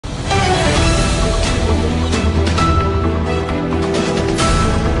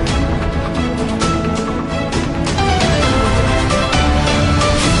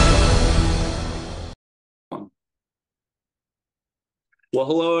Well,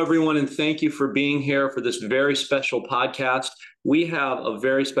 hello, everyone, and thank you for being here for this very special podcast. We have a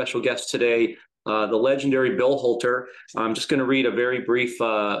very special guest today, the legendary Bill Holter. I'm just going to read a very brief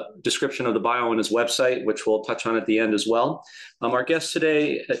description of the bio on his website, which we'll touch on at the end as well. Our guest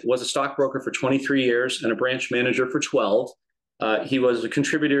today was a stockbroker for 23 years and a branch manager for 12. He was a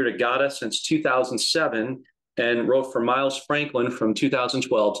contributor to GATA since 2007 and wrote for Miles Franklin from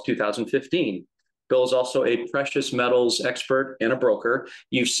 2012 to 2015. Bill is also a precious metals expert and a broker.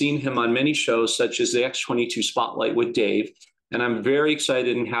 You've seen him on many shows, such as the X22 Spotlight with Dave. And I'm very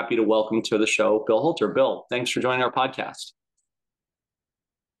excited and happy to welcome to the show Bill Holter. Bill, thanks for joining our podcast.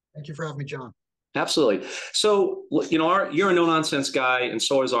 Thank you for having me, John. Absolutely. So, you're a no-nonsense guy, and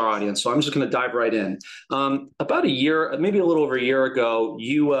so is our audience. So I'm just going to dive right in. About a year, maybe a little over a year ago,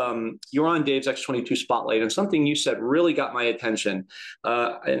 you were on Dave's X22 Spotlight, and something you said really got my attention.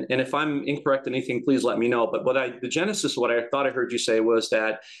 And if I'm incorrect in anything, please let me know. But the genesis of what I thought I heard you say was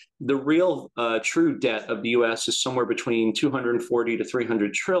that the real true debt of the U.S. is somewhere between 240 to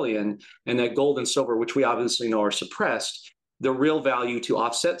 300 trillion, and that gold and silver, which we obviously know are suppressed, the real value to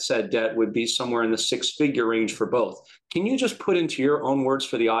offset said debt would be somewhere in the six-figure range for both. Can you just put into your own words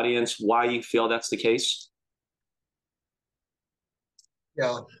for the audience why you feel that's the case?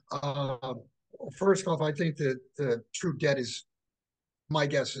 Yeah. First off, I think that the true debt is, my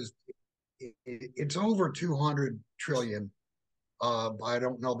guess is, it's over 200 trillion. I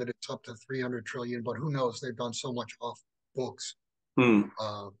don't know that it's up to 300 trillion, but who knows? They've done so much off books.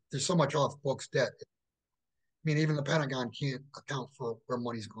 There's so much off books debt. I mean, even the Pentagon can't account for where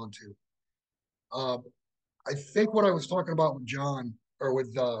money's gone to. I think what I was talking about with John or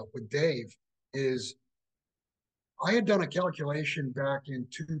with Dave is I had done a calculation back in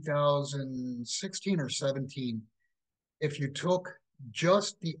 2016 or 17. If you took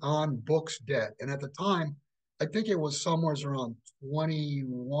just the on books debt, and at the time, I think it was somewhere around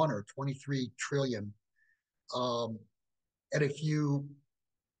 21 or 23 trillion. And if you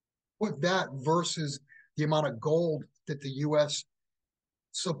put that versus the amount of gold that the U.S.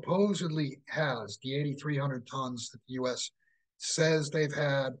 supposedly has, the 8,300 tons that the U.S. says they've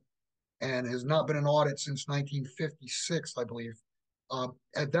had and has not been an audit since 1956, I believe.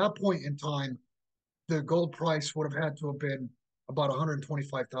 At that point in time, the gold price would have had to have been about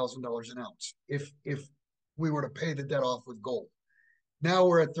 $125,000 an ounce if we were to pay the debt off with gold. Now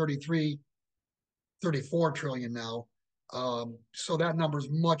we're at 33, 34 trillion now. So that number is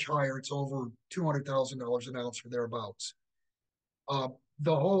much higher. It's over $200,000 an ounce or thereabouts.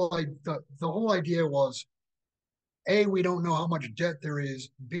 The whole idea was, A, we don't know how much debt there is.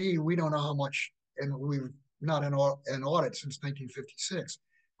 B, we don't know how much, and we've not an audit since 1956.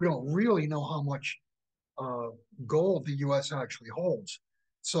 We don't really know how much gold the U.S. actually holds.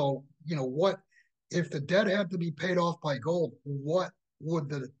 So, what if the debt had to be paid off by gold? What would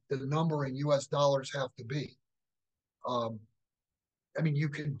the number in U.S. dollars have to be? I mean, you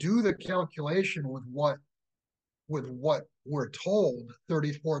can do the calculation with what we're told,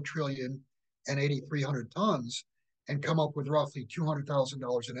 34 trillion and 8,300 tons, and come up with roughly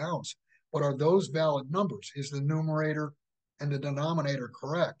 $200,000 an ounce. But are those valid numbers? Is the numerator and the denominator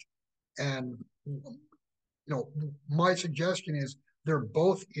correct? And my suggestion is they're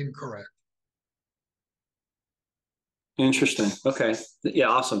both incorrect. Interesting. Okay. Yeah.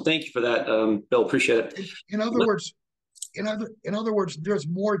 Awesome. Thank you for that, Bill. Appreciate it. In other words, there's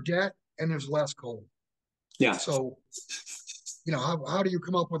more debt and there's less gold. Yeah. So, how do you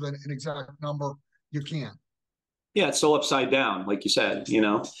come up with an exact number? You can't. Yeah, it's so upside down, like you said,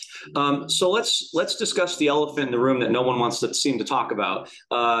 So let's discuss the elephant in the room that no one wants to seem to talk about.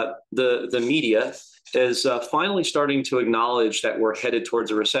 The media is finally starting to acknowledge that we're headed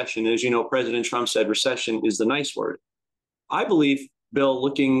towards a recession. As you know, President Trump said recession is the nice word. I believe, Bill,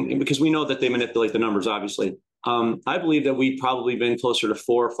 because we know that they manipulate the numbers, obviously. I believe that we've probably been closer to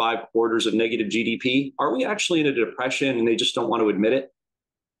 4 or 5 quarters of negative GDP. Are we actually in a depression and they just don't want to admit it?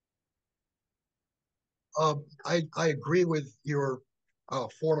 I agree with your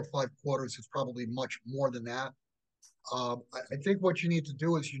 4 to 5 quarters. It's probably much more than that. I think what you need to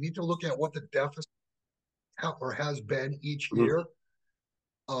do is you need to look at what the deficit has been each year,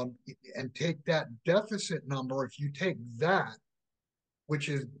 and take that deficit number. If you take that, which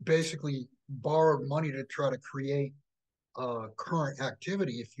is basically borrowed money to try to create current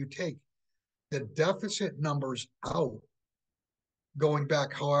activity, if you take the deficit numbers out, going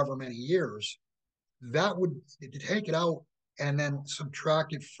back however many years, that would take it out and then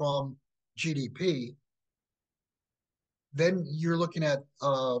subtract it from GDP. Then you're looking at,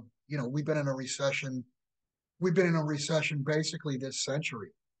 we've been in a recession. We've been in a recession basically this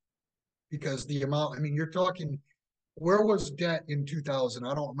century because the amount, you're talking where was debt in 2000?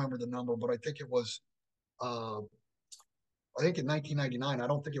 I don't remember the number, but I think in 1999, I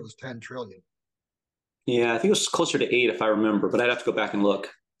don't think it was 10 trillion. Yeah, I think it was closer to 8 if I remember, but I'd have to go back and look.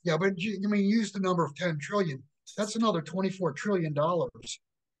 Yeah, but I mean, use the number of 10 trillion. That's another $24 trillion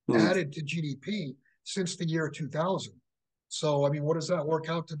Hmm. added to GDP since the year 2000. So, I mean, what does that work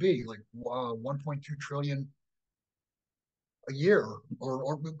out to be? Like 1.2 trillion a year,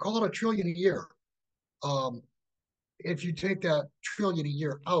 or call it a trillion a year. Um, if you take that trillion a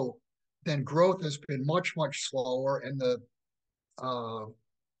year out, then growth has been much, much slower, and uh,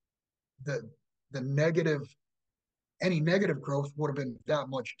 the the negative any negative growth would have been that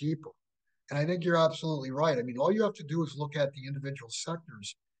much deeper. And I think you're absolutely right. I mean, all you have to do is look at the individual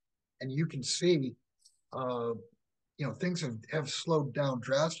sectors, and you can see, uh, things have slowed down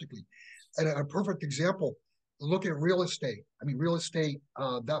drastically. And a perfect example, look at real estate. I mean, real estate,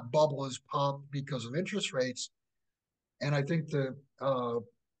 that bubble has popped because of interest rates. And I think the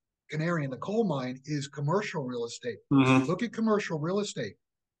canary in the coal mine is commercial real estate. Hmm. Look at commercial real estate.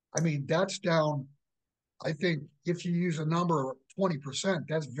 I mean, that's down. I think if you use a number 20%,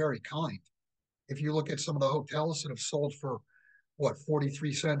 that's very kind. If you look at some of the hotels that have sold for what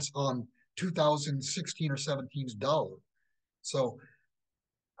 43 cents on 2016 or 17's dollar. So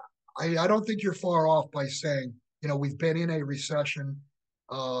I don't think you're far off by saying, we've been in a recession.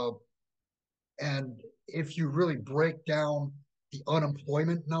 Uh, and if you really break down the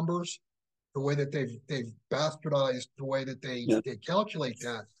unemployment numbers, the way that they've bastardized the way that Yeah. they calculate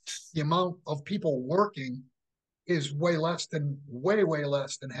that, the amount of people working is way less than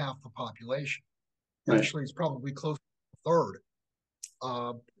half the population. Right. Actually, it's probably close to a third.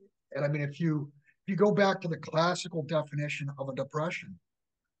 Uh, and I mean, if you go back to the classical definition of a depression,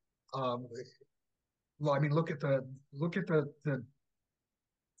 um, well, I mean, look at the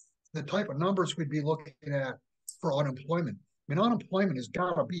type of numbers we'd be looking at for unemployment. I mean, unemployment has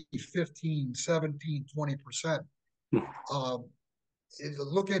got to be 15, 17, 20%. Um,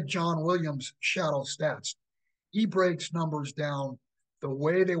 Look at John Williams' shadow stats. He breaks numbers down the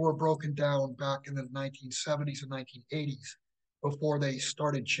way they were broken down back in the 1970s and 1980s before they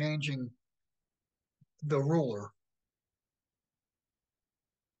started changing the ruler.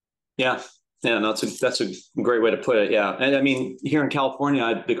 Yeah. Yeah, no, that's a great way to put it. Yeah. And I mean, here in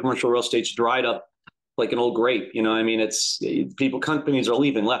California, the commercial real estate's dried up like an old grape. I mean, it's people, companies are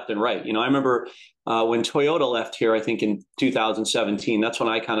leaving left and right. I remember when Toyota left here, I think in 2017, that's when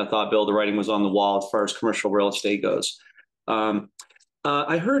I kind of thought, Bill, the writing was on the wall as far as commercial real estate goes. Um,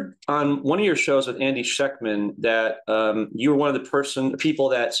 I heard on one of your shows with Andy Scheckman that you were one of the people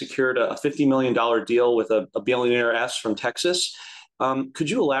that secured a $50 million deal with a billionaire S from Texas. Could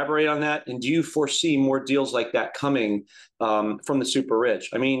you elaborate on that? And do you foresee more deals like that coming from the super rich?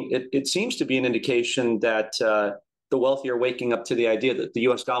 I mean, it seems to be an indication that the wealthy are waking up to the idea that the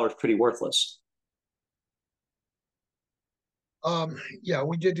US dollar is pretty worthless. Yeah,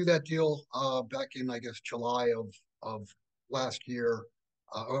 we did do that deal back in, I guess, July of last year.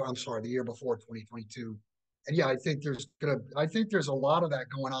 Or I'm sorry, the year before 2022. And yeah, I think there's a lot of that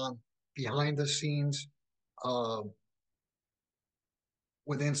going on behind the scenes uh,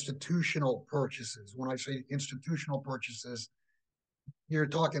 with institutional purchases. When I say institutional purchases, you're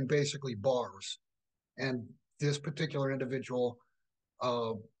talking basically bars. And this particular individual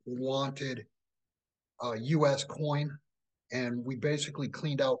wanted U.S. coin, and we basically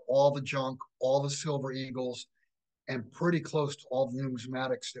cleaned out all the junk, all the silver eagles, and pretty close to all the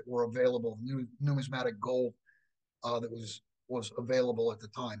numismatics that were available, numismatic gold that was available at the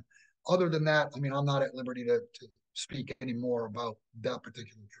time. Other than that, I mean, I'm not at liberty to speak any more about that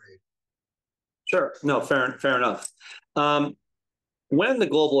particular trade. Sure. No, fair enough. Um, when the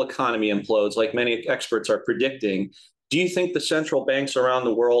global economy implodes, like many experts are predicting, do you think the central banks around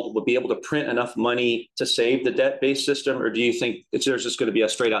the world will be able to print enough money to save the debt-based system, or do you think there's just going to be a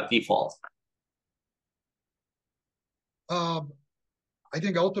straight-out default? Um, I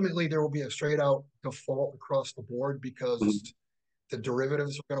think ultimately there will be a straight out default across the board because Mhm. the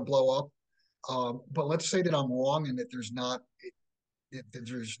derivatives are going to blow up. But let's say that I'm wrong and that there's not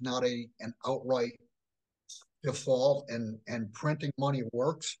a an outright default and printing money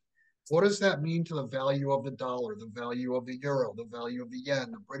works. What does that mean to the value of the dollar, the value of the euro, the value of the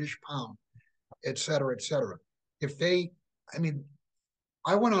yen, the British pound, et cetera, et cetera? If they, I mean,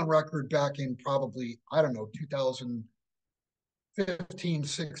 I went on record back in probably, I don't know, 2015,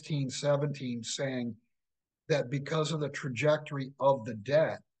 16, 17, saying that because of the trajectory of the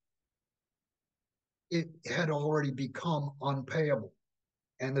debt, it had already become unpayable.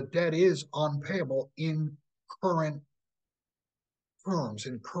 And the debt is unpayable in current terms,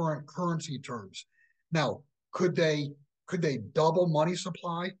 in current currency terms. Now, Could they double money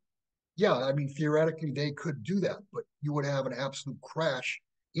supply? Yeah, I mean, theoretically, they could do that, but you would have an absolute crash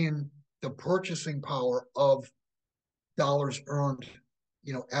in the purchasing power of dollars earned,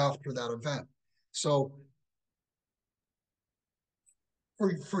 after that event. So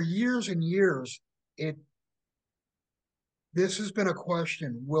for years and years, it this has been a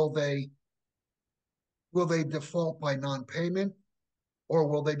question: will they default by non-payment, or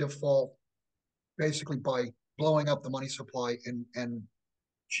will they default basically by blowing up the money supply and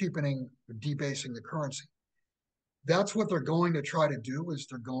cheapening, debasing the currency? That's what they're going to try to do. Is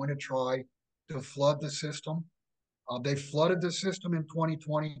they're going to try to flood the system. They flooded the system in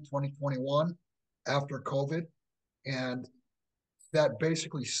 2020, 2021 after COVID, and that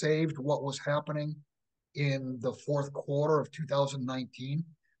basically saved what was happening in the fourth quarter of 2019.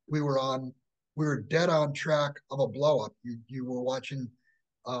 We were on, we were dead on track of a blow up. You were watching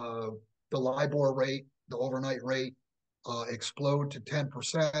uh, the LIBOR rate, the overnight rate, explode to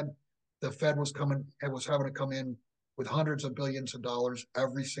 10%. The Fed was coming, it was having to come in with hundreds of billions of dollars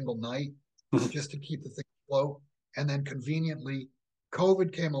every single night just to keep the thing afloat. And then conveniently,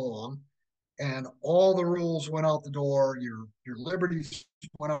 COVID came along and all the rules went out the door. Your liberties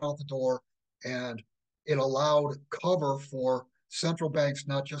went out the door, and it allowed cover for central banks,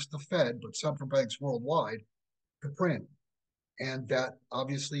 not just the Fed, but central banks worldwide, to print. And that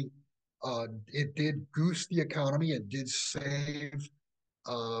obviously it did goose the economy. It did save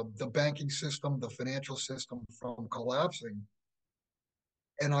the banking system, the financial system from collapsing.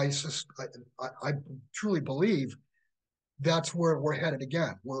 And I truly believe that's where we're headed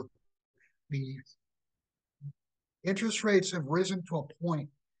again. The interest rates have risen to a point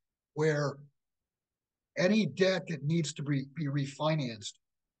where any debt that needs to be refinanced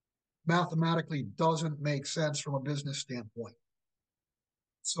mathematically doesn't make sense from a business standpoint.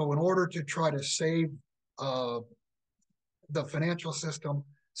 So in order to try to save uh, the financial system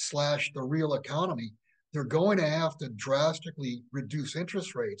slash the real economy, they're going to have to drastically reduce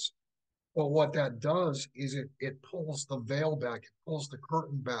interest rates. But what that does is it pulls the veil back, it pulls the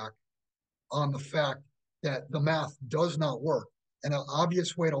curtain back on the fact that the math does not work. And an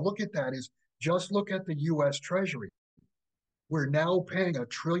obvious way to look at that is just look at the US Treasury. We're now paying $1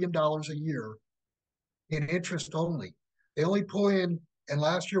 trillion a year in interest only. They only pull in, and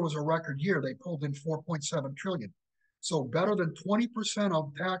last year was a record year, they pulled in 4.7 trillion. So better than 20%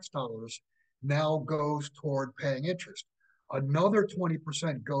 of tax dollars now goes toward paying interest. Another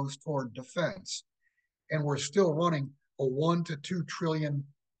 20% goes toward defense. And we're still running a 1 to 2 trillion.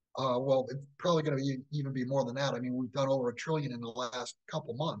 Well, it's probably going to even be more than that. I mean, we've done over $1 trillion in the last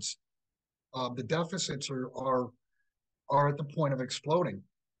couple months. The deficits are at the point of exploding.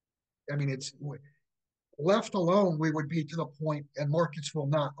 I mean, it's left alone, we would be to the point, and markets will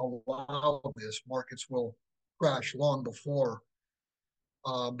not allow this. Markets will crash long before.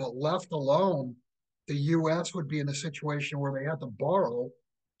 But left alone, the U.S. would be in a situation where they had to borrow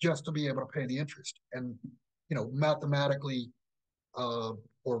just to be able to pay the interest. And, mathematically,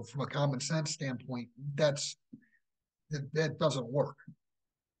 or from a common sense standpoint, that doesn't work.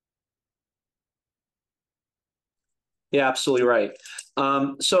 Yeah, absolutely right.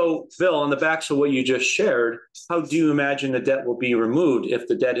 So, Bill, on the backs of what you just shared, how do you imagine the debt will be removed if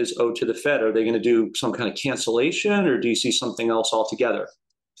the debt is owed to the Fed? Are they going to do some kind of cancellation, or do you see something else altogether?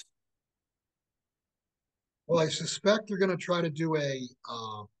 Well, I suspect they're going to try to do and,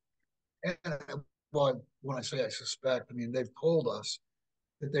 well, when I say I suspect, I mean, they've told us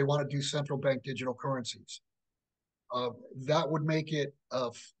that they want to do central bank digital currencies. That would make it,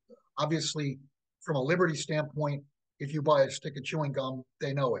 obviously, from a liberty standpoint, if you buy a stick of chewing gum,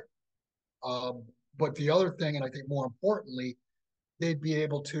 they know it. Um, but the other thing, and I think more importantly, they'd be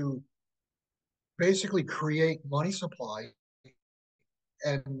able to basically create money supply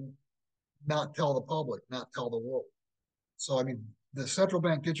and not tell the public, not tell the world. So, I mean, the central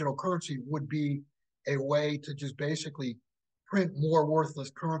bank digital currency would be a way to just basically print more worthless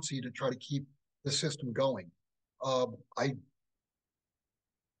currency to try to keep the system going. Um, I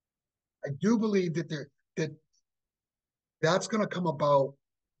I do believe that that's going to come about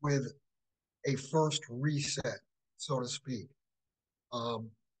with a first reset, so to speak. Um,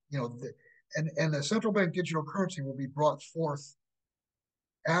 you know, the, and the central bank digital currency will be brought forth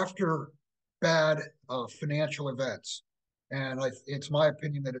after bad financial events. And it's my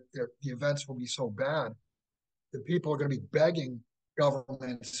opinion that the events will be so bad that people are going to be begging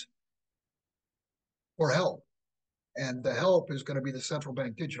governments for help. And the help is going to be the central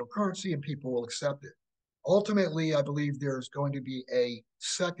bank digital currency, and people will accept it. Ultimately, I believe there's going to be a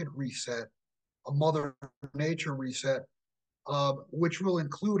second reset, a Mother Nature reset, which will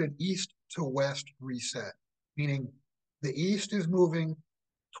include an East to West reset. meaning the East is moving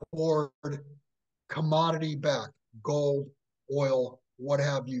toward commodity backed, gold, oil, what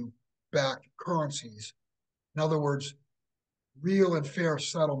have you, backed currencies. In other words, real and fair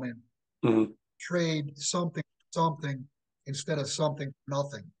settlement, Mm-hmm. trade something, something instead of something,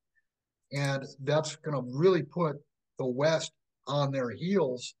 nothing. And that's going to really put the West on their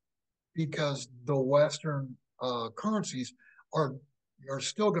heels because the Western currencies are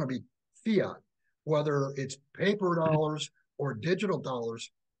still going to be fiat, whether it's paper dollars or digital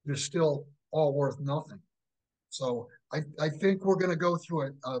dollars. They're still all worth nothing. So I think we're going to go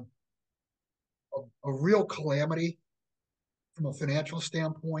through a real calamity from a financial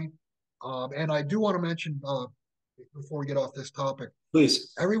standpoint. And I do want to mention before we get off this topic,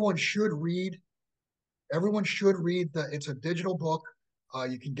 Please. everyone should read. Everyone should read the. It's a digital book.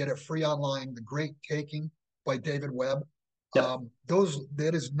 You can get it free online. The Great Taking by David Webb. Yep.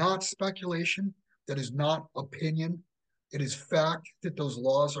 That is not speculation. That is not opinion. It is fact that those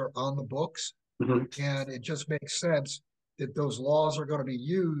laws are on the books, Mm-hmm. and it just makes sense that those laws are going to be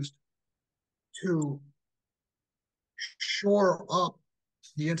used to shore up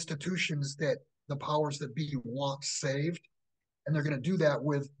the institutions that the powers that be want saved, and they're going to do that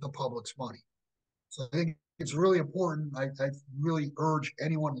with the public's money. So I think it's really important. I really urge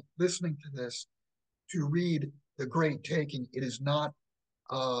anyone listening to this to read The Great Taking. It's not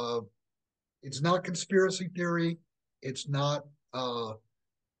conspiracy theory. It's not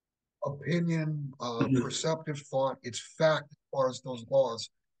opinion, Mm-hmm. perceptive thought. It's fact as far as those laws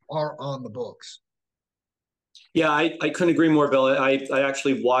are on the books. Yeah, I couldn't agree more, Bill. I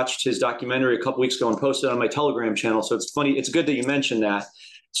actually watched his documentary a couple weeks ago and posted it on my Telegram channel. So it's funny. It's good that you mentioned that.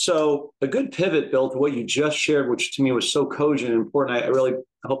 So a good pivot, Bill, to what you just shared, which to me was so cogent and important. I really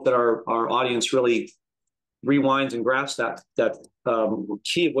hope that our audience really rewinds and grasps that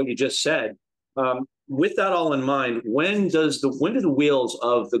key of what you just said. With that all in mind, when do the wheels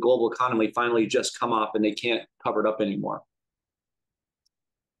of the global economy finally just come off and they can't cover it up anymore?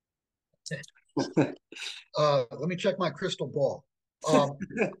 Let me check my crystal ball.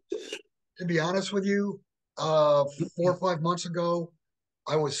 To be honest with you, 4 or 5 months ago,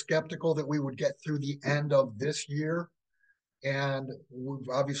 I was skeptical that we would get through the end of this year. And we've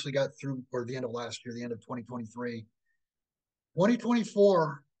obviously got through, or the end of last year, the end of 2023.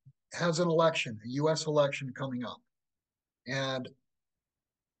 2024 has an election, a US election coming up. And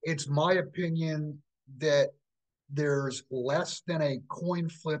it's my opinion that there's less than a coin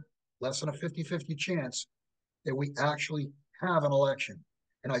flip, less than a 50-50 chance that we actually have an election.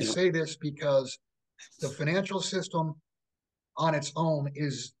 And I say this because the financial system on its own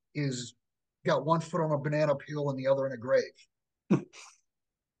is got one foot on a banana peel and the other in a grave.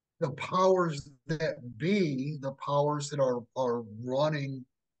 The powers that be, the powers that are running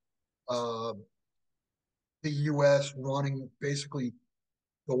the U.S., running basically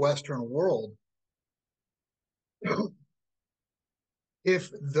the Western world, if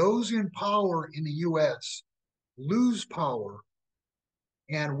those in power in the U.S. lose power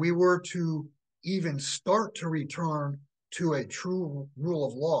and we were to even start to return to a true rule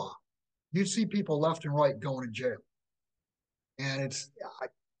of law, you'd see people left and right going to jail. And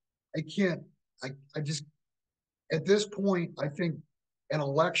I can't, I just, at this point, I think an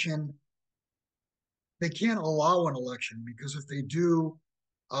election, they can't allow an election because if they do,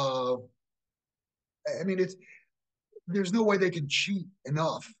 I mean, there's no way they can cheat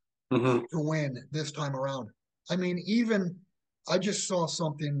enough Mm-hmm. to win this time around. I mean, even I just saw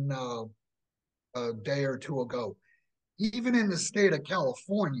something a day or two ago. Even in the state of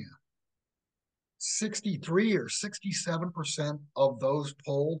California, 63 or 67% of those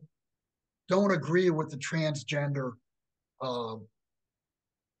polled don't agree with the transgender uh,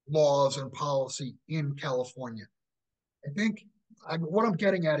 laws and policy in California. I think what I'm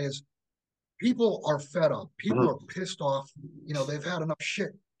getting at is people are fed up. People Mm-hmm. are pissed off. You know, they've had enough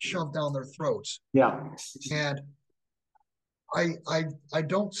shit shoved down their throats. Yeah. And I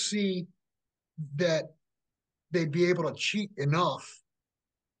don't see that they'd be able to cheat enough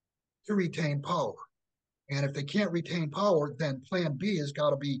to retain power. And if they can't retain power, then plan B has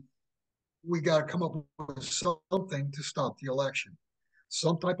got to be we got to come up with something to stop the election,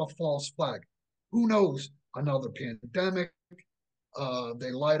 some type of false flag. Who knows? Another pandemic.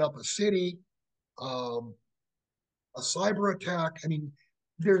 They light up a city, um, a cyber attack. I mean,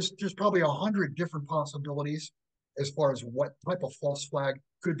 there's probably 100 different possibilities as far as what type of false flag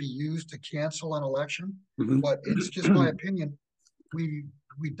could be used to cancel an election. Mm-hmm. But it's just my opinion. We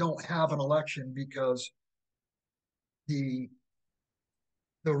don't have an election because the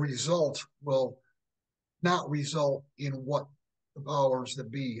result will not result in what the powers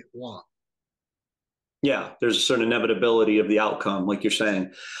that be want. Yeah, there's a certain inevitability of the outcome, like you're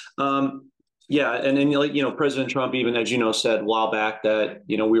saying. Um, yeah, and then President Trump, even as you know, said a while back that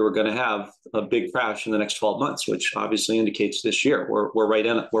we were going to have a big crash in the next 12 months, which obviously indicates this year. We're right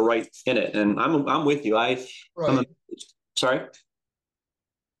in it. We're right in it, and I'm with you. I'm a, Right. sorry.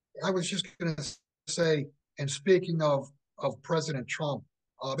 I was just going to say, and speaking of President Trump,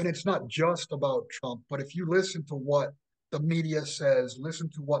 and it's not just about Trump, but if you listen to what the media says, listen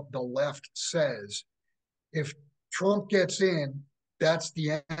to what the left says, if Trump gets in, that's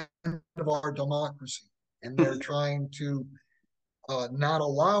the end of our democracy, and they're trying to not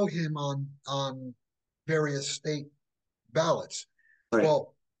allow him on various state ballots. Right,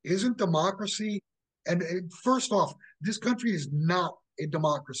 Well, isn't democracy? And first off, this country is not a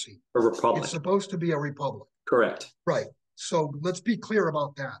democracy. a It's republic. supposed to be a republic. Correct. Right. So let's be clear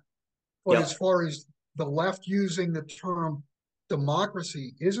about that. But as Yep. far as the left using the term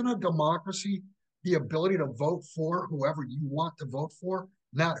democracy, isn't a democracy the ability to vote for whoever you want to vote for,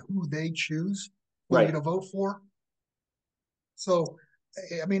 not who they choose for you Right. to vote for? So,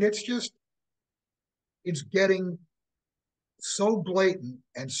 I mean, it's getting so blatant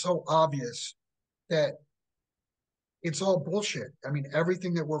and so obvious that it's all bullshit. I mean,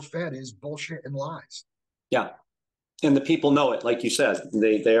 everything that we're fed is bullshit and lies. Yeah, and the people know it, like you said.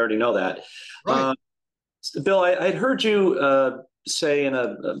 They already know that. Right. Bill, I'd heard you say in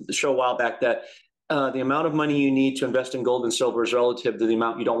a show a while back that the amount of money you need to invest in gold and silver is relative to the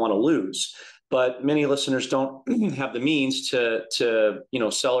amount you don't want to lose. But many listeners don't have the means to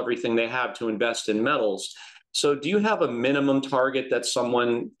sell everything they have to invest in metals. So, do you have a minimum target that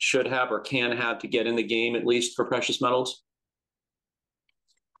someone should have or can have to get in the game, at least for precious metals?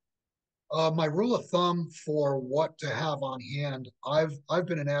 My rule of thumb for what to have on hand, I've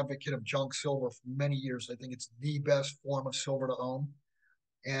been an advocate of junk silver for many years. I think it's the best form of silver to own.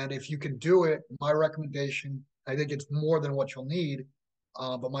 And if you can do it, my recommendation, I think it's more than what you'll need,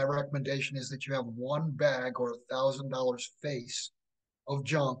 but my recommendation is that you have one bag or $1,000 face of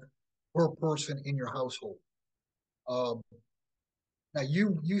junk per person in your household. Um, Now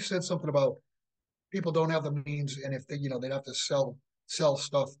you said something about people don't have the means, and if they'd have to sell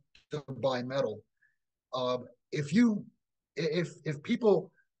stuff to buy metal. If you if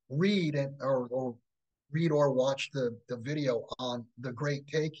people read or read or watch the video on the Great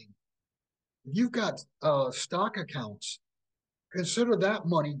Taking, you've got stock accounts. Consider that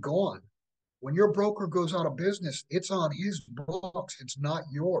money gone. When your broker goes out of business, it's on his books. It's not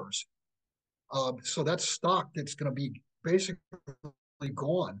yours. So that's stock that's going to be basically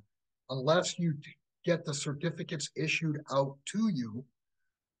gone unless you get the certificates issued out to you.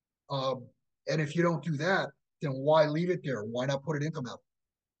 And if you don't do that, then why leave it there? Why not put it into metal?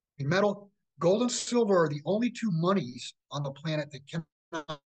 In metal, gold and silver are the only two monies on the planet that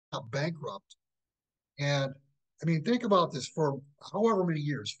cannot bankrupt. And I mean, think about this for however many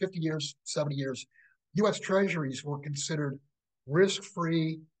years, 50 years, 70 years, US treasuries were considered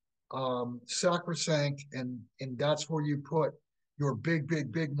risk-free, sacrosanct, and that's where you put your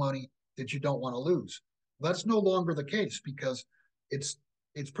big money that you don't want to lose. That's no longer the case because it's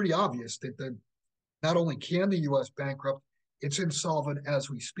it's pretty obvious that the not only can the US bankrupt, it's insolvent as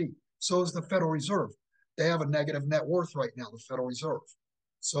we speak. So is the Federal Reserve. They have a negative net worth right now, the Federal Reserve.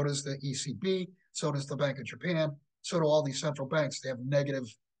 So does the ECB, so does the Bank of Japan, so do all these central banks. They have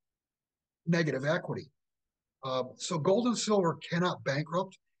negative equity. So gold and silver cannot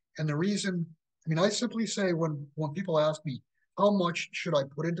bankrupt. And the reason, I mean, I simply say when people ask me, how much should I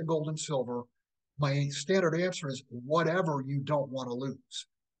put into gold and silver? My standard answer is whatever you don't want to lose.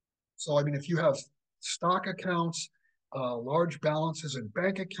 So, I mean, if you have stock accounts, large balances in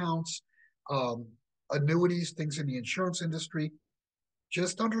bank accounts, um, annuities, things in the insurance industry,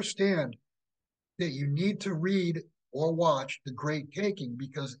 just understand that you need to read or watch The Great Taking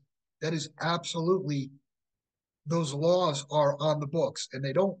because that is absolutely those laws are on the books and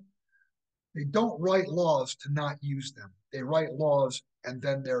they don't write laws to not use them. They write laws and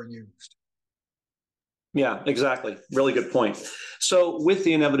then they're used. Yeah, exactly. Really good point. So, with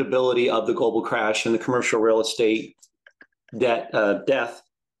the inevitability of the global crash and the commercial real estate death,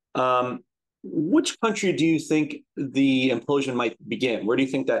 um, which country do you think the implosion might begin? Where do you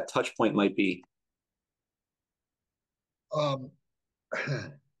think that touch point might be? Um,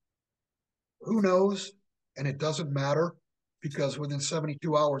 who knows? And it doesn't matter because within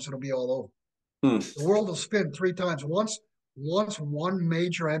 72 hours it'll be all over. Hmm. The world will spin three times. Once one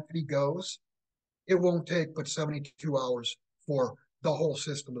major entity goes, it won't take but 72 hours for the whole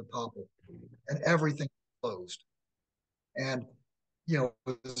system to topple and everything closed. And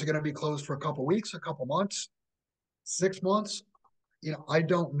is it going to be closed for a couple weeks, a couple months, 6 months? I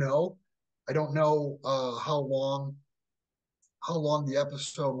don't know. I don't know how long the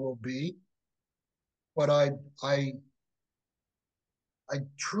episode will be, but I I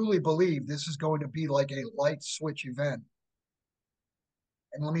truly believe this is going to be like a light switch event.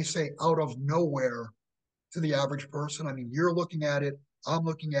 And let me say, out of nowhere to the average person. I mean, you're looking at it, I'm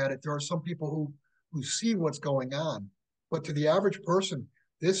looking at it. There are some people who see what's going on, but to the average person,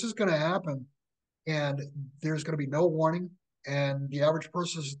 this is going to happen, and there's going to be no warning, and the average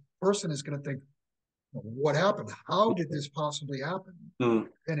person is going to think, "What happened? How did this possibly happen?" Mm.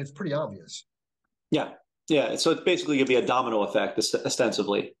 And it's pretty obvious. Yeah. Yeah. So it's basically going to be a domino effect,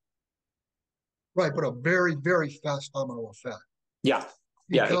 ostensibly. Right, but a very, very fast domino effect Yeah.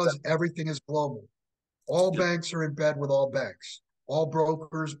 Yeah. because Exactly. everything is global. All Yeah. banks are in bed with all banks. All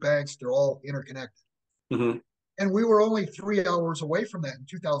brokers, banks, they're all interconnected. Mm-hmm. And we were only 3 hours away from that in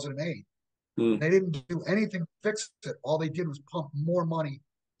 2008. Mm. They didn't do anything to fix it. All they did was pump more money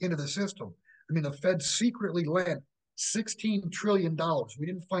into the system. I mean, the Fed secretly lent $16 trillion. We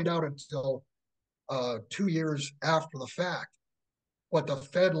didn't find out until 2 years after the fact. But the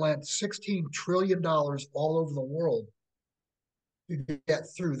Fed lent $16 trillion all over the world to get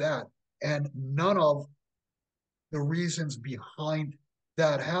through that. And none of the reasons behind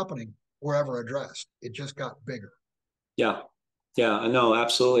that happening were ever addressed. It just got bigger. Yeah. Yeah. No,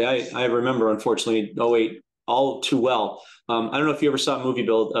 absolutely. I remember, unfortunately, oh wait, all too well. I don't know if you ever saw a movie,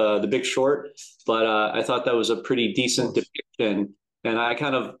 Bill, The Big Short, but I thought that was a pretty decent depiction. And I've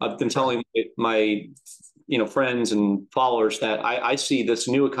been Right. telling my friends and followers that I see this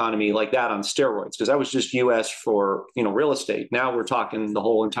new economy like that on steroids, because that was just U.S. for real estate. Now we're talking the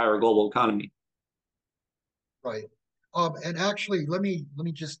whole entire global economy. Right. And actually, let me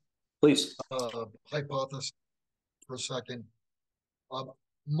just Please. hypothesize for a second. Um,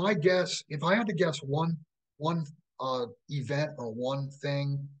 my guess, if I had to guess one event or one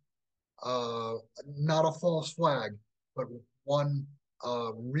thing, uh, not a false flag, but one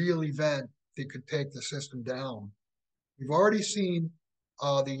real event that could take the system down. We've already seen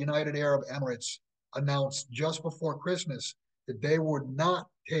the United Arab Emirates announce just before Christmas that they would not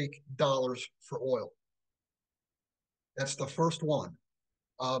take dollars for oil. That's the first one.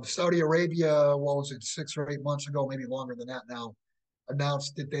 Saudi Arabia, what was it, 6 or 8 months ago, maybe longer than that now,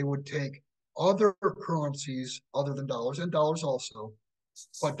 announced that they would take other currencies other than dollars and dollars also.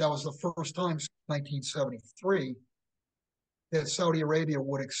 But that was the first time since 1973 that Saudi Arabia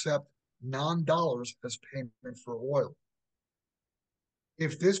would accept non-dollars as payment for oil.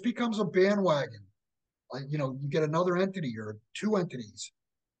 If this becomes a bandwagon, you get another entity or two entities,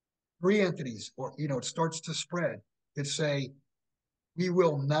 three entities, or it starts to spread that say we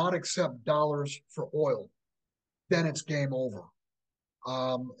will not accept dollars for oil, then it's game over.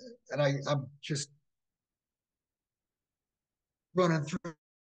 Um, and I'm just running through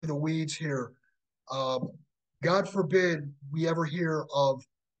the weeds here. Um, God forbid we ever hear of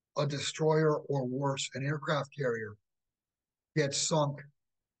a destroyer or worse, an aircraft carrier gets sunk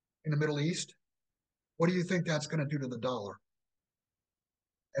in the Middle East. What do you think that's going to do to the dollar?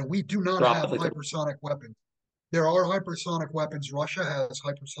 And we do not Drop have it like a hypersonic weapons. There are hypersonic weapons. Russia has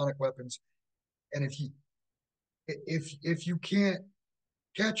hypersonic weapons, and if you can't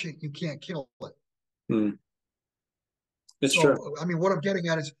catch it, you can't kill it. hmm. It's true. So, I mean, what I'm getting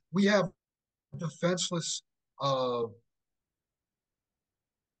at is we have defenseless uh,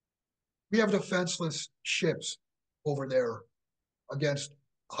 we have defenseless ships over there against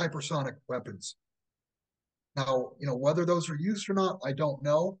hypersonic weapons. Now, whether those are used or not, I don't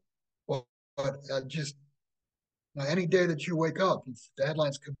know. But just any day that you wake up, the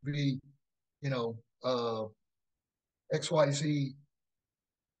headlines could be, you know, uh, XYZ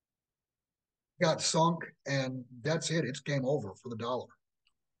got sunk, and that's it. It's game over for the dollar.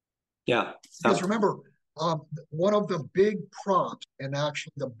 Yeah. Because remember, one of the big props, and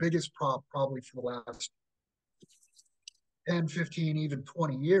actually the biggest prop probably for the last 10, 15, even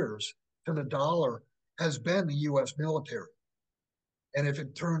 20 years to the dollar has been the U.S. military. And if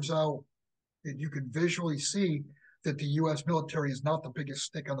it turns out that you can visually see that the U.S. military is not the biggest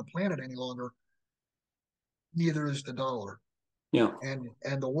stick on the planet any longer, neither is the dollar. Yeah.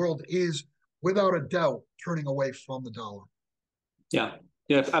 And the world is, without a doubt, turning away from the dollar. Yeah.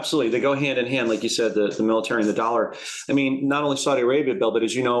 Yeah, absolutely. They go hand in hand, like you said, the military and the dollar. I mean, not only Saudi Arabia, Bill, but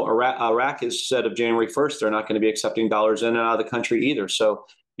as you know, Iraq has said of January 1st, they're not going to be accepting dollars in and out of the country either. So,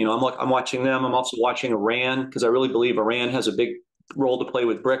 I'm watching them. I'm also watching Iran, because I really believe Iran has a big role to play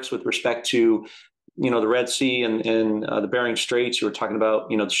with BRICS with respect to, the Red Sea and the Bering Straits. You were talking about,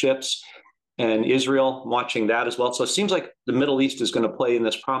 the ships, and Israel. I'm watching that as well. So it seems like the Middle East is going to play in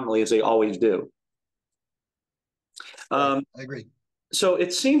this prominently, as they always do. Right. Um, I agree. So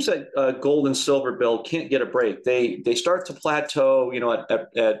it seems that gold and silver, Bill, can't get a break. They start to plateau,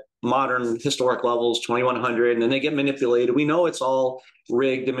 at modern historic levels, 2100, and then they get manipulated. We know it's all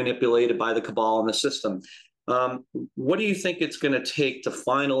rigged and manipulated by the cabal and the system. What do you think it's going to take to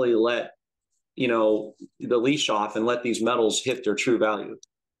finally let the leash off and let these metals hit their true value?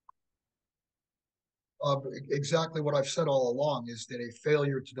 Exactly what I've said all along is that a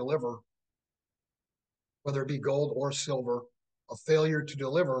failure to deliver, whether it be gold or silver, a failure to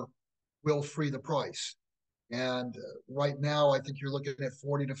deliver will free the price. And right now, I think you're looking at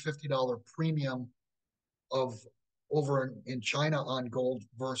 $40 to $50 premium of over in China on gold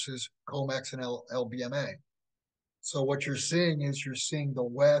versus COMEX and LBMA. So what you're seeing is you're seeing the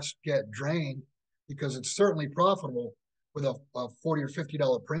West get drained because it's certainly profitable with a $40 or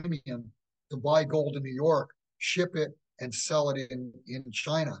 $50 premium to buy gold in New York, ship it, and sell it in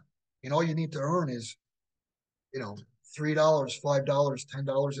China. And all you need to earn is, $3, $5,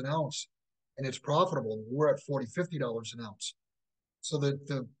 $10 an ounce, and it's profitable. We're at $40, $50 an ounce. So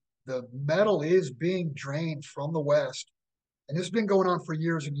the metal is being drained from the West, and this has been going on for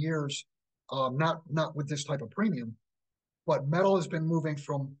years and years. Not with this type of premium, but metal has been moving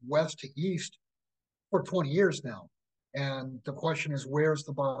from west to east for 20 years now. And the question is, where's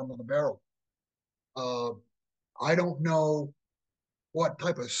the bottom of the barrel? I don't know what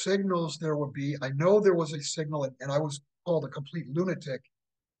type of signals there would be. I know there was a signal, and I was called a complete lunatic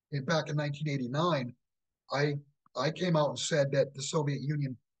back in 1989. I came out and said that the Soviet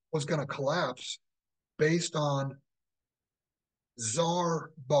Union was going to collapse based on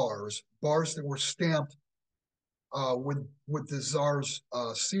Tsar bars that were stamped with the Tsar's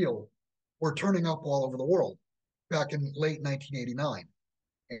seal, were turning up all over the world back in late 1989.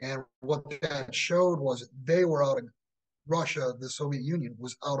 And what that showed was they were out of Russia, the Soviet Union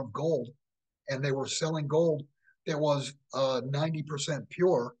was out of gold, and they were selling gold that was 90%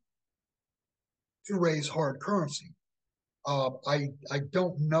 pure to raise hard currency. I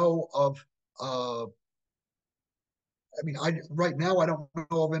don't know of right now I don't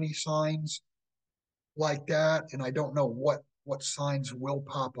know of any signs like that, and I don't know what signs will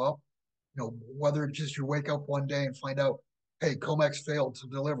pop up. Whether it's just you wake up one day and find out, hey, COMEX failed to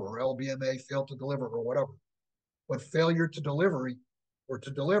deliver, or LBMA failed to deliver, or whatever. But failure to deliver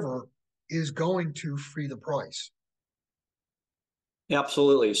is going to free the price.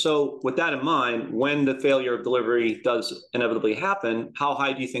 Absolutely. So with that in mind, when the failure of delivery does inevitably happen, how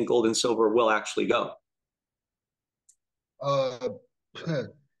high do you think gold and silver will actually go?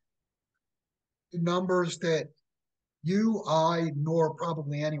 Numbers that you, I, nor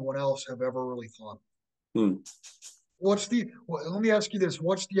probably anyone else have ever really thought. Let me ask you this.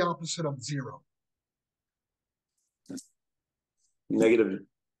 What's the opposite of zero? Negative.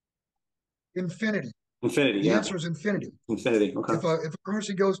 Infinity. Infinity. The answer is infinity. Infinity. Okay. If a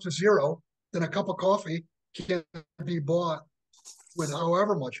currency goes to zero, then a cup of coffee can't be bought with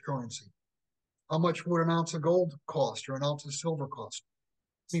however much currency. How much would an ounce of gold cost or an ounce of silver cost?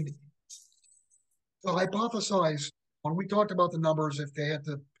 I mean, to hypothesize, when we talked about the numbers, if they had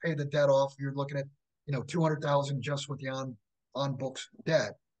to pay the debt off, you're looking at 200,000 just with the on books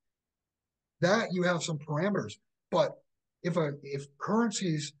debt. That you have some parameters, but if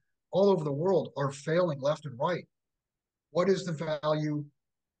currencies all over the world are failing left and right, what is the value?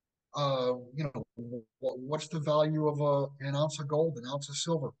 What's the value of an ounce of gold, an ounce of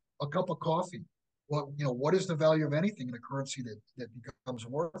silver, a cup of coffee? What is the value of anything in a currency that becomes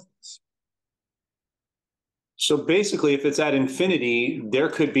worthless? So basically, if it's at infinity, there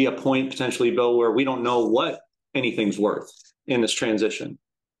could be a point potentially, Bill, where we don't know what anything's worth in this transition.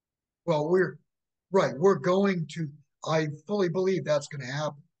 Well, we're going to, I fully believe that's going to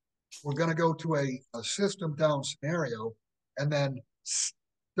happen. We're going to go to a system down scenario, and then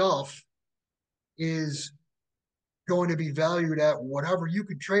stuff is going to be valued at whatever you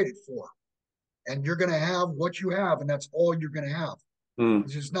could trade it for. And you're going to have what you have, and that's all you're going to have.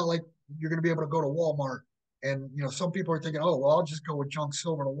 It's just not like you're going to be able to go to Walmart. And, some people are thinking, oh, well, I'll just go with junk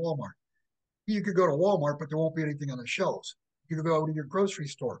silver to Walmart. You could go to Walmart, but there won't be anything on the shelves. You could go to your grocery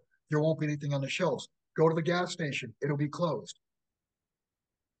store. There won't be anything on the shelves. Go to the gas station. It'll be closed.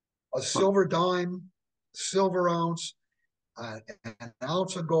 A silver dime, silver ounce, an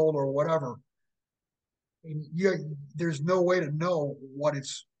ounce of gold or whatever. There's no way to know what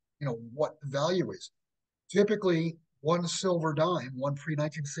what the value is. Typically, one silver dime, one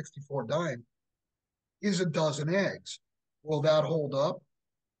pre-1964 dime, is a dozen eggs. Will that hold up?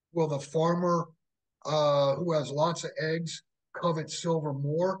 Will the farmer who has lots of eggs covet silver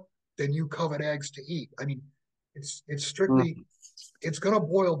more than you covet eggs to eat? I mean, it's strictly, it's going to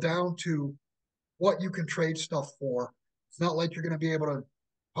boil down to what you can trade stuff for It's not like you're going to be able to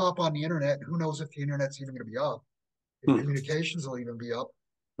pop on the internet. Who knows if the internet's even going to be up? If Hmm. communications will even be up.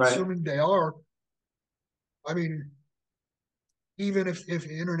 Right. Assuming they are, I mean, even if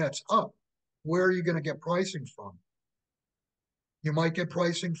the internet's up, where are you going to get pricing from? You might get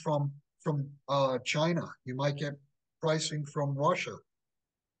pricing from China. You might get pricing from Russia.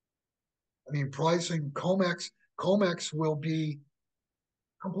 I mean, pricing Comex will be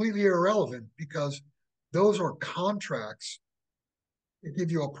completely irrelevant because those are contracts that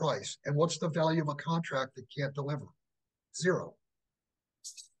give you a price. And what's the value of a contract that can't deliver? Zero.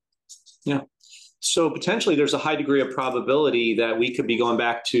 Yeah. So potentially there's a high degree of probability that we could be going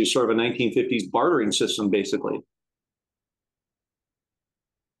back to sort of a 1950s bartering system, basically.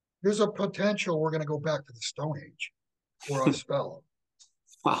 There's a potential we're going to go back to the Stone Age for a spell.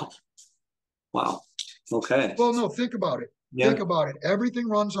 Wow. Wow. Okay. Well, no, think about it. Yeah. Think about it. Everything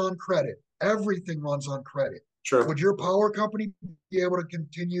runs on credit. Everything runs on credit. Sure. Would your power company be able to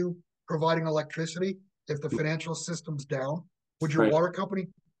continue providing electricity if the financial system's down? Would your Right. water company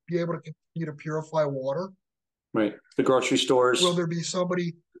be able to continue to purify water? Right. The grocery stores. Will there be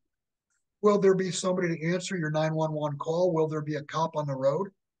somebody? Will there be somebody to answer your 911 call? Will there be a cop on the road?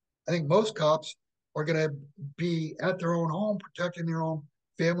 I think most cops are going to be at their own home, protecting their own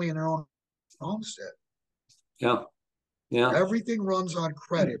family and their own homestead. Yeah. Yeah. Everything runs on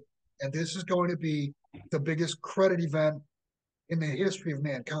credit, and this is going to be the biggest credit event in the history of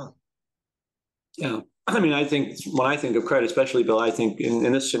mankind. Yeah. I mean, I think when I think of credit, especially Bill, I think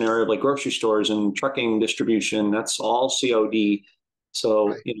in this scenario, like grocery stores and trucking distribution, that's all COD. So,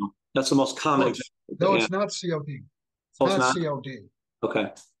 Right. that's the most common Well, example. no, Yeah. it's not COD. It's Oh, it's not not? COD.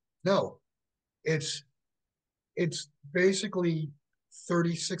 Okay. No, it's it's basically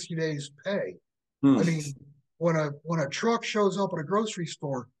 30, 60 days pay. Hmm. I mean, when a truck shows up at a grocery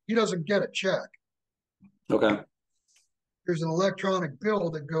store, he doesn't get a check. Okay. There's an electronic bill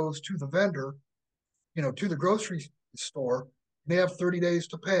that goes to the vendor, to the grocery store. And they have 30 days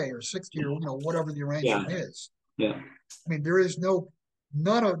to pay or 60 or whatever the Yeah. arrangement is. Yeah. I mean, there is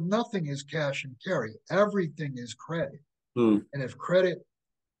nothing is cash and carry. Everything is credit. Hmm. And if credit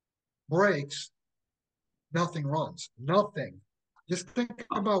breaks, nothing runs. Nothing. Just think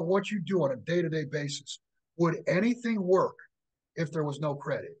about what you do on a day-to-day basis. Would anything work if there was no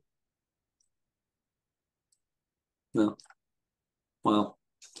credit? No. Wow.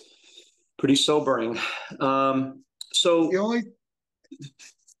 Pretty sobering. The So only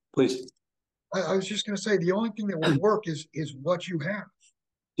please. I was just going to say the only thing that would work is what you have,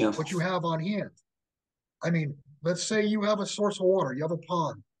 Yeah. what you have on hand. I mean, let's say you have a source of water, you have a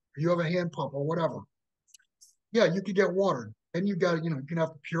pond, or you have a hand pump or whatever. Yeah, you could get water. And you got, you're gonna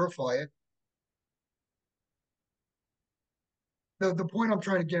have to purify it. The point I'm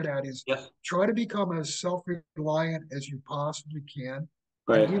trying to get at is Yeah. try to become as self-reliant as you possibly can. And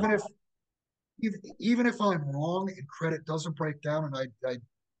Right. even if I'm wrong and credit doesn't break down, and I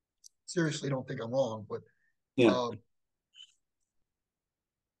seriously don't think I'm wrong, but Yeah. uh,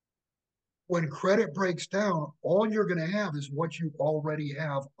 when credit breaks down, all you're going to have is what you already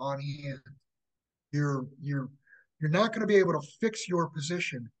have on hand. You're you're you're not going to be able to fix your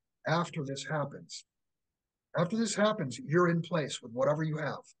position after this happens. After this happens, you're in place with whatever you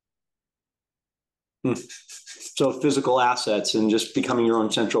have. Hmm. So physical assets and just becoming your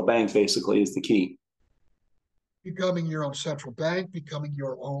own central bank basically is the key. Becoming your own central bank, becoming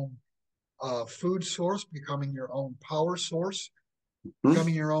your own food source, becoming your own power source, Hmm.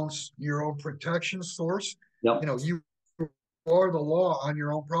 becoming your own protection source. Yep. You are the law on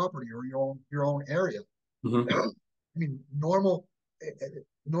your own property or your own area. Mm-hmm. I mean, nor,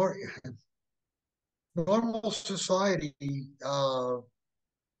 normal society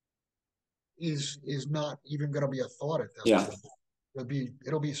is not even going to be a thought at that Yeah. point.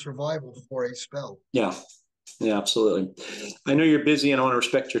 It'll be survival for a spell. Yeah. Yeah, absolutely. I know you're busy and I want to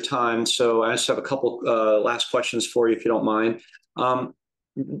respect your time. So I just have a couple last questions for you, if you don't mind. Um,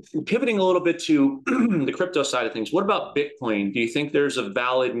 Pivoting a little bit to the crypto side of things, what about Bitcoin? Do you think there's a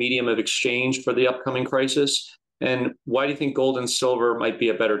valid medium of exchange for the upcoming crisis? And why do you think gold and silver might be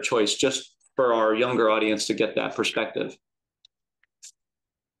a better choice, just for our younger audience to get that perspective?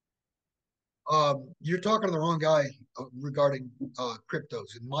 You're talking to the wrong guy regarding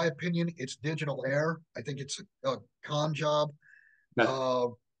cryptos. In my opinion, it's digital air. I think it's a con job. Okay. Uh,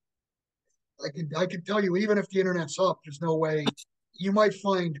 I can tell you, even if the internet's up, there's no way you might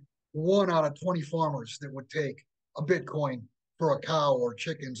find 1 out of 20 farmers that would take a Bitcoin for a cow or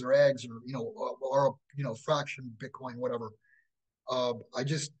chickens or eggs or fraction Bitcoin, whatever. I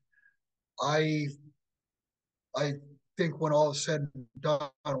just I I think when all is said and done,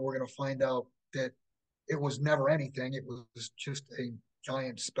 we're going to find out that it was never anything. It was just a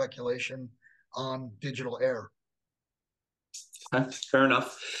giant speculation on digital air. Okay, fair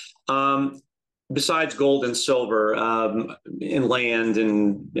enough. Um, Besides gold and silver, and land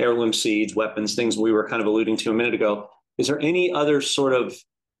and heirloom seeds, weapons, things we were kind of alluding to a minute ago, is there any other sort of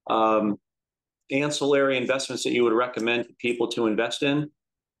um, ancillary investments that you would recommend people to invest in?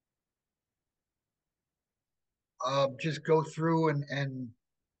 Just go through and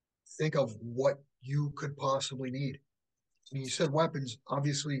think of what you could possibly need. I mean, you said weapons.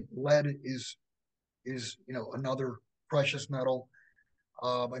 Obviously, lead is another precious metal.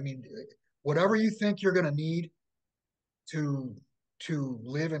 I mean, whatever you think you're going to need to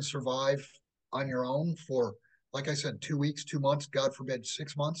live and survive on your own for, like I said, 2 weeks, 2 months, God forbid,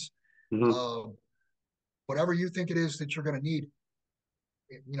 6 months. Mm-hmm. Uh, Whatever you think it is that you're going to need,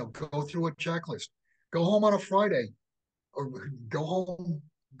 go through a checklist. Go home on a Friday, or go home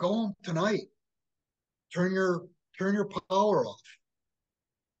tonight. Turn your power off.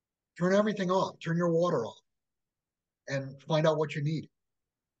 Turn everything off. Turn your water off, and find out what you need.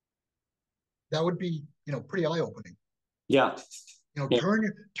 That would be, pretty eye opening. Yeah. Yeah.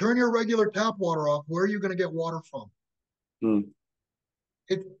 Turn your regular tap water off. Where are you going to get water from? Mm.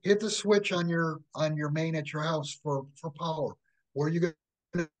 Hit the switch on your main at your house for power. Where are you going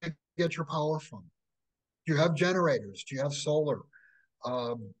to get your power from? Do you have generators? Do you have solar?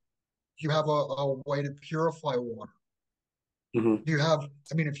 Do you have a way to purify water? Mm-hmm. Do you have,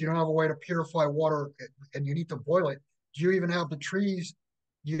 I mean, if you don't have a way to purify water and you need to boil it, do you even have the trees?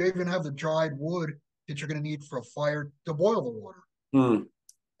 Do you even have the dried wood that you're going to need for a fire to boil the water? Mm.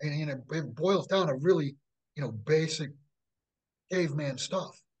 And it boils down to really, basic caveman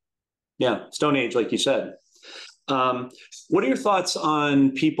stuff. Yeah. Stone Age, like you said. Um, what are your thoughts on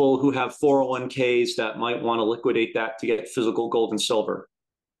people who have 401ks that might want to liquidate that to get physical gold and silver?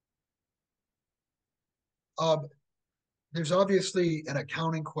 Um, there's obviously an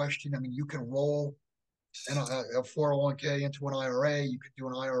accounting question. I mean, you can roll a 401k into an IRA. You could do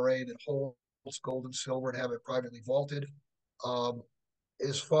an IRA that holds gold and silver and have it privately vaulted. Um,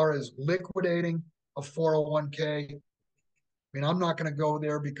 as far as liquidating a 401k, I mean, I'm not going to go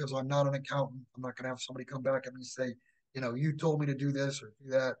there because I'm not an accountant. I'm not going to have somebody come back at me and say, you told me to do this or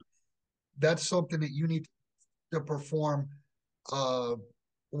do that. That's something that you need to perform, uh,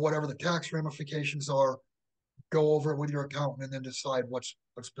 whatever the tax ramifications are. Go over it with your accountant and then decide what's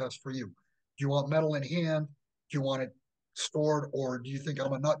best for you. Do you want metal in hand? Do you want it stored, or do you think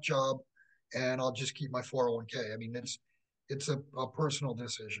I'm a nut job and I'll just keep my 401k? I mean, it's a personal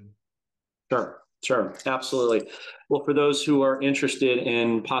decision. Sure, sure, absolutely. Well, for those who are interested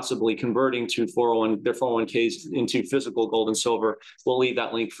in possibly converting to 401 their 401ks into physical gold and silver, we'll leave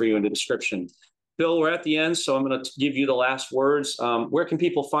that link for you in the description. Bill, we're at the end, so I'm going to give you the last words. Where can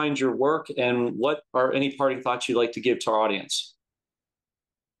people find your work, and what are any parting thoughts you'd like to give to our audience?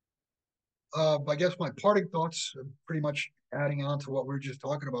 I guess my parting thoughts, pretty much adding on to what we were just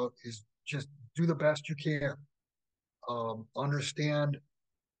talking about, is just do the best you can. Understand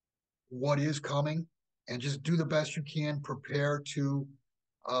what is coming, and just do the best you can. Prepare to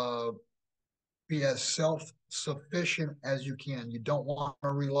uh, be as self-sufficient as you can. You don't want to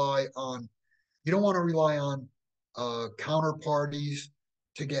rely on counterparties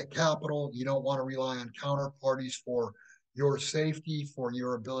to get capital. You don't want to rely on counterparties for your safety, for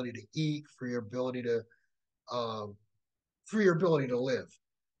your ability to eat, uh, for your ability to live.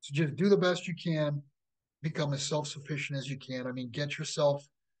 So just do the best you can. Become as self-sufficient as you can. I mean, get yourself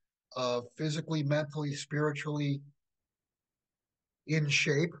physically, mentally, spiritually in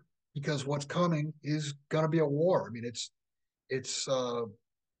shape, because what's coming is going to be a war. I mean, it's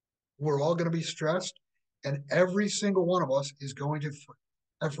we're all going to be stressed, and every single one of us is going to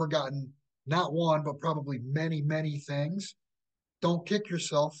have forgotten not one, but probably many, many things. Don't kick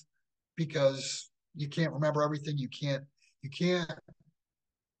yourself because you can't remember everything. You can't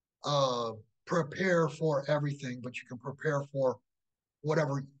uh, prepare for everything, but you can prepare for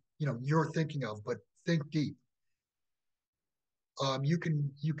whatever you're thinking of. But think deep. You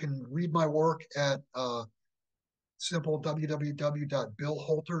can read my work at simple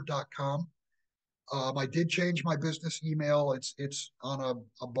www.billholter.com. I did change my business email. It's on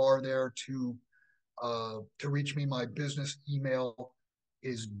a bar there to reach me. My business email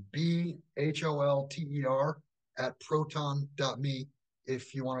is bholter@proton.me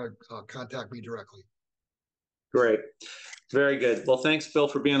if you want to contact me directly. Great. Very good. Well, thanks, Bill,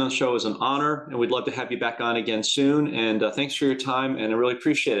 for being on the show. It was an honor, and we'd love to have you back on again soon. And thanks for your time, and I really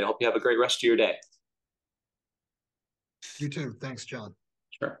appreciate it. I hope you have a great rest of your day. You too. Thanks, John.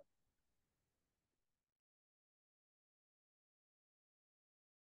 Sure.